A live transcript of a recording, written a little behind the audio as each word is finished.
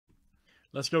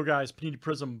Let's go, guys. Panini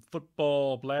Prizm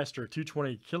Football Blaster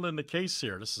 220 killing the case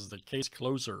here. This is the case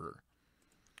closer.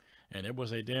 And it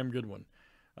was a damn good one.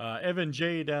 Evan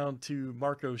J down to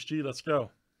Marcos G. Let's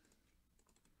go.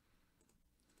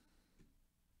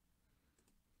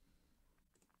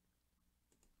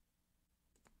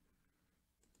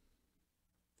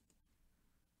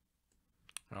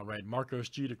 All right, Marcos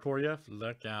G to Koryev.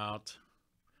 Look out.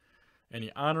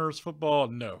 Any honors football?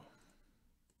 No.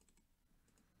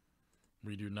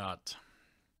 We do not.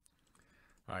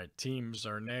 All right, teams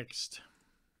are next.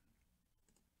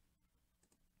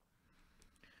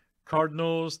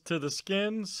 Cardinals to the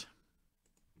Skins.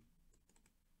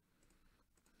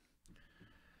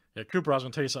 Yeah, Cooper, I was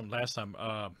going to tell you something last time.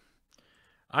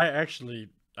 I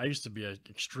used to be an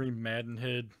extreme Madden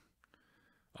head,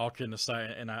 all kidding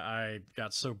aside, and I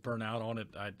got so burnt out on it,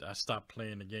 I stopped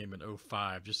playing the game in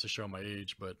 05 just to show my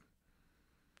age, but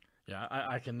yeah,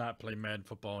 I cannot play Madden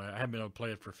football. I haven't been able to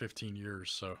play it for 15 years,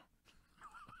 so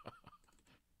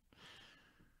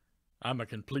I'm a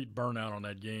complete burnout on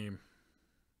that game.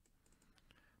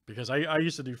 Because I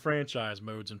used to do franchise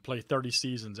modes and play 30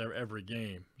 seasons every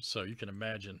game, so you can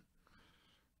imagine.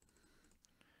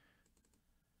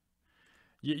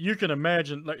 You can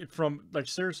imagine,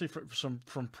 seriously,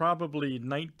 from probably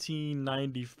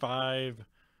 1995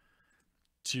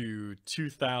 to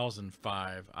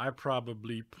 2005, I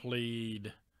probably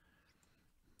played.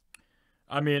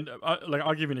 I mean,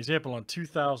 I'll give you an example. On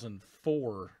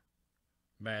 2004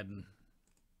 Madden,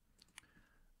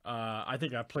 I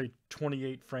think I played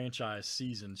 28 franchise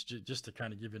seasons, just to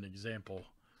kind of give you an example.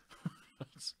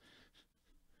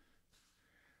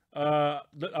 I'll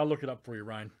look it up for you,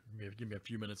 Ryan. Give me a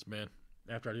few minutes, man.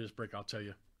 After I do this break, I'll tell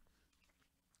you.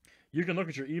 You can look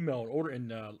at your email and order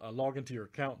and log into your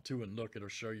account too and look. It'll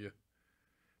show you.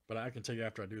 But I can tell you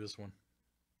after I do this one.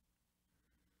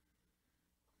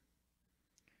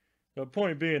 The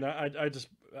point being, I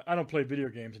don't play video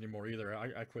games anymore either.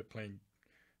 I quit playing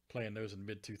those in the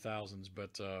mid 2000s,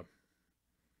 but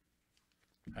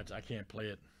I can't play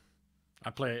it. I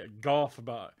played golf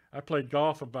about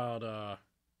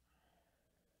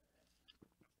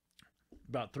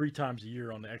 3 times a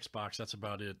year on the Xbox. That's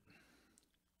about it.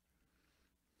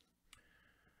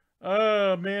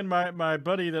 Man, my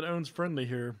buddy that owns Friendly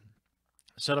here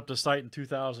set up the site in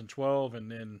 2012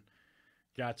 and then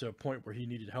got to a point where he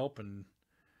needed help, and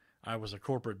I was a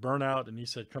corporate burnout, and he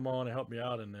said, come on and help me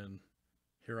out, and then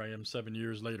here I am 7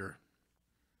 years later.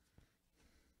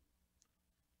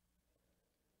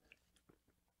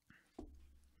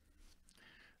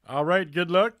 All right,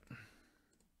 good luck.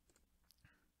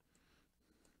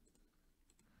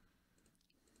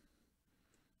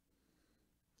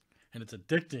 And it's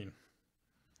addicting.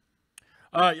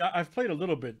 I've played a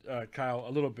little bit, Kyle,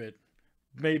 a little bit,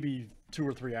 maybe 2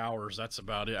 or 3 hours. That's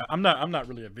about it. I'm not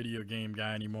really a video game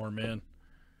guy anymore, man.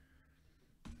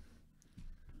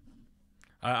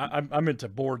 I'm into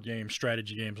board games,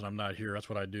 strategy games when I'm not here. That's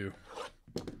what I do.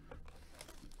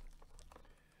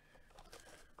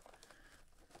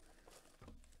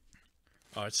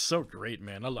 Oh, it's so great,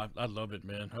 man. I love it,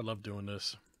 man. I love doing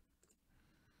this.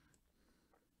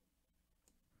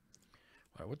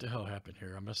 All right, what the hell happened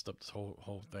here? I messed up this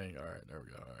whole thing. All right, there we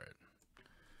go. All right.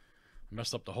 I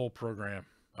messed up the whole program.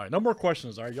 All right, no more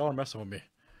questions. All right, y'all are messing with me.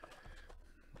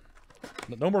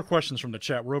 No more questions from the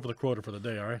chat. We're over the quota for the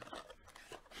day, all right?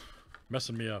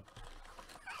 Messing me up.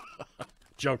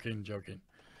 Joking.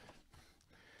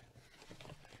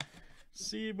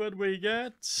 See what we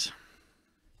got.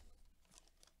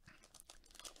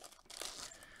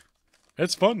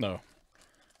 It's fun, though.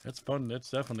 It's fun.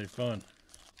 It's definitely fun.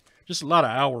 Just a lot of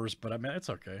hours, but I mean, it's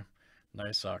okay.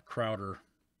 Nice Crowder.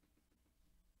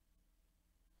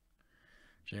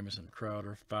 Jameson,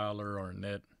 Crowder, Fowler,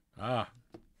 Arnett.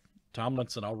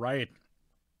 Tomlinson, all right.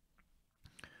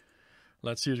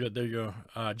 Let's see who's got. There you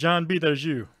go. John B, there's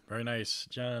you. Very nice.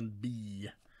 John B.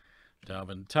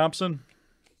 Dalvin Thompson.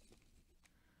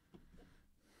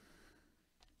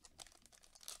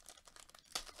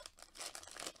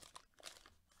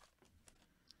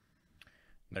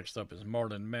 Next up is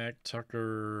Marlon Mack,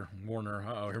 Tucker, Warner.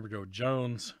 Uh-oh, here we go.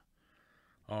 Jones.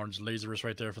 Orange Lazarus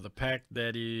right there for the pack.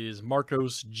 That is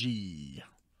Marcos G.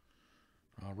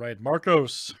 All right,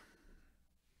 Marcos.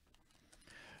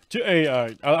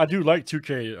 I do like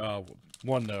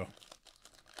 2K1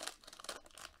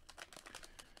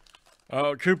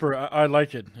 though. Cooper, I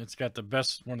like it. It's got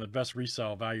one of the best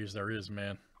resale values there is,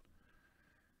 man.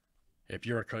 If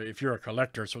you're a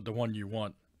collector, it's the one you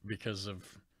want because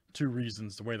of 2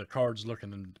 reasons: the way the cards look,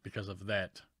 and then because of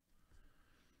that.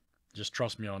 Just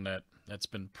trust me on that. That's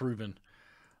been proven.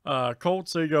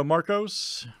 Colts, there you go,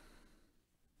 Marcos.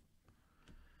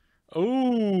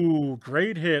 Oh,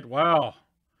 great hit. Wow.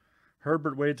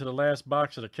 Herbert waited to the last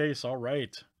box of the case. All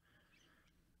right.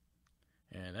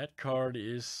 And that card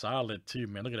is solid too,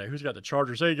 man. Look at that. Who's got the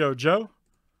Chargers? There you go, Joe.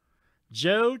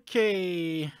 Joe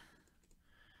K.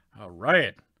 All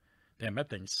right. Damn, that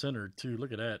thing's centered too.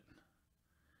 Look at that.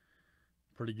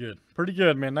 Pretty good. Pretty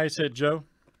good, man. Nice hit, Joe.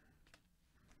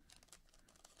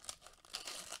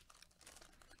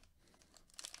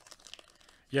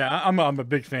 Yeah, I'm a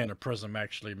big fan of Prizm,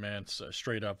 actually, man. It's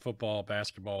straight up football,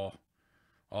 basketball,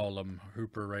 all of them.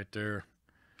 Hooper right there.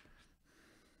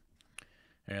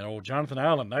 And old Jonathan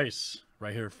Allen, nice.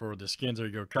 Right here for the skins. There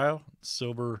you go, Kyle.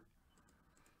 Silver,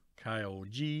 Kyle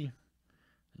G.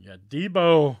 You got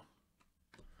Debo.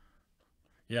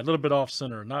 Yeah, a little bit off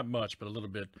center. Not much, but a little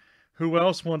bit. Who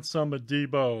else wants some of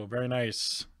Debo? Very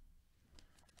nice.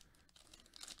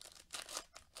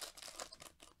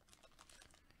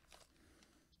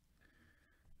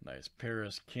 Nice.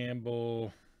 Paris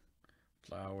Campbell,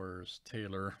 Flowers,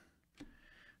 Taylor,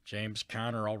 James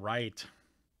Conner. All right.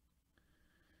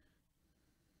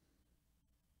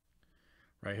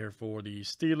 Right here for the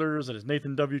Steelers. That is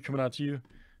Nathan W. coming out to you.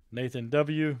 Nathan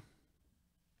W.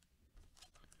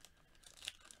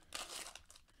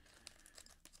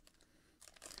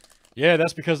 Yeah,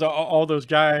 that's because all those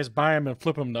guys buy them and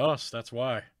flip them to us. That's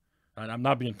why. And I'm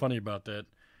not being funny about that.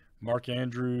 Mark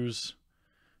Andrews,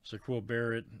 Shaquille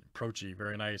Barrett, Prochi.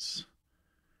 Very nice.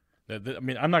 I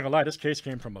mean, I'm not going to lie. This case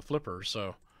came from a flipper,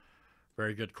 so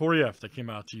very good. Corey F. That came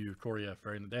out to you. Corey F.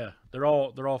 Very, yeah, they're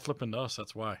all flipping to us.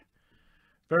 That's why.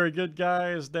 Very good,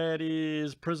 guys. That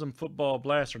is Prizm Football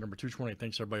Blaster number 220.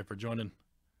 Thanks, everybody, for joining.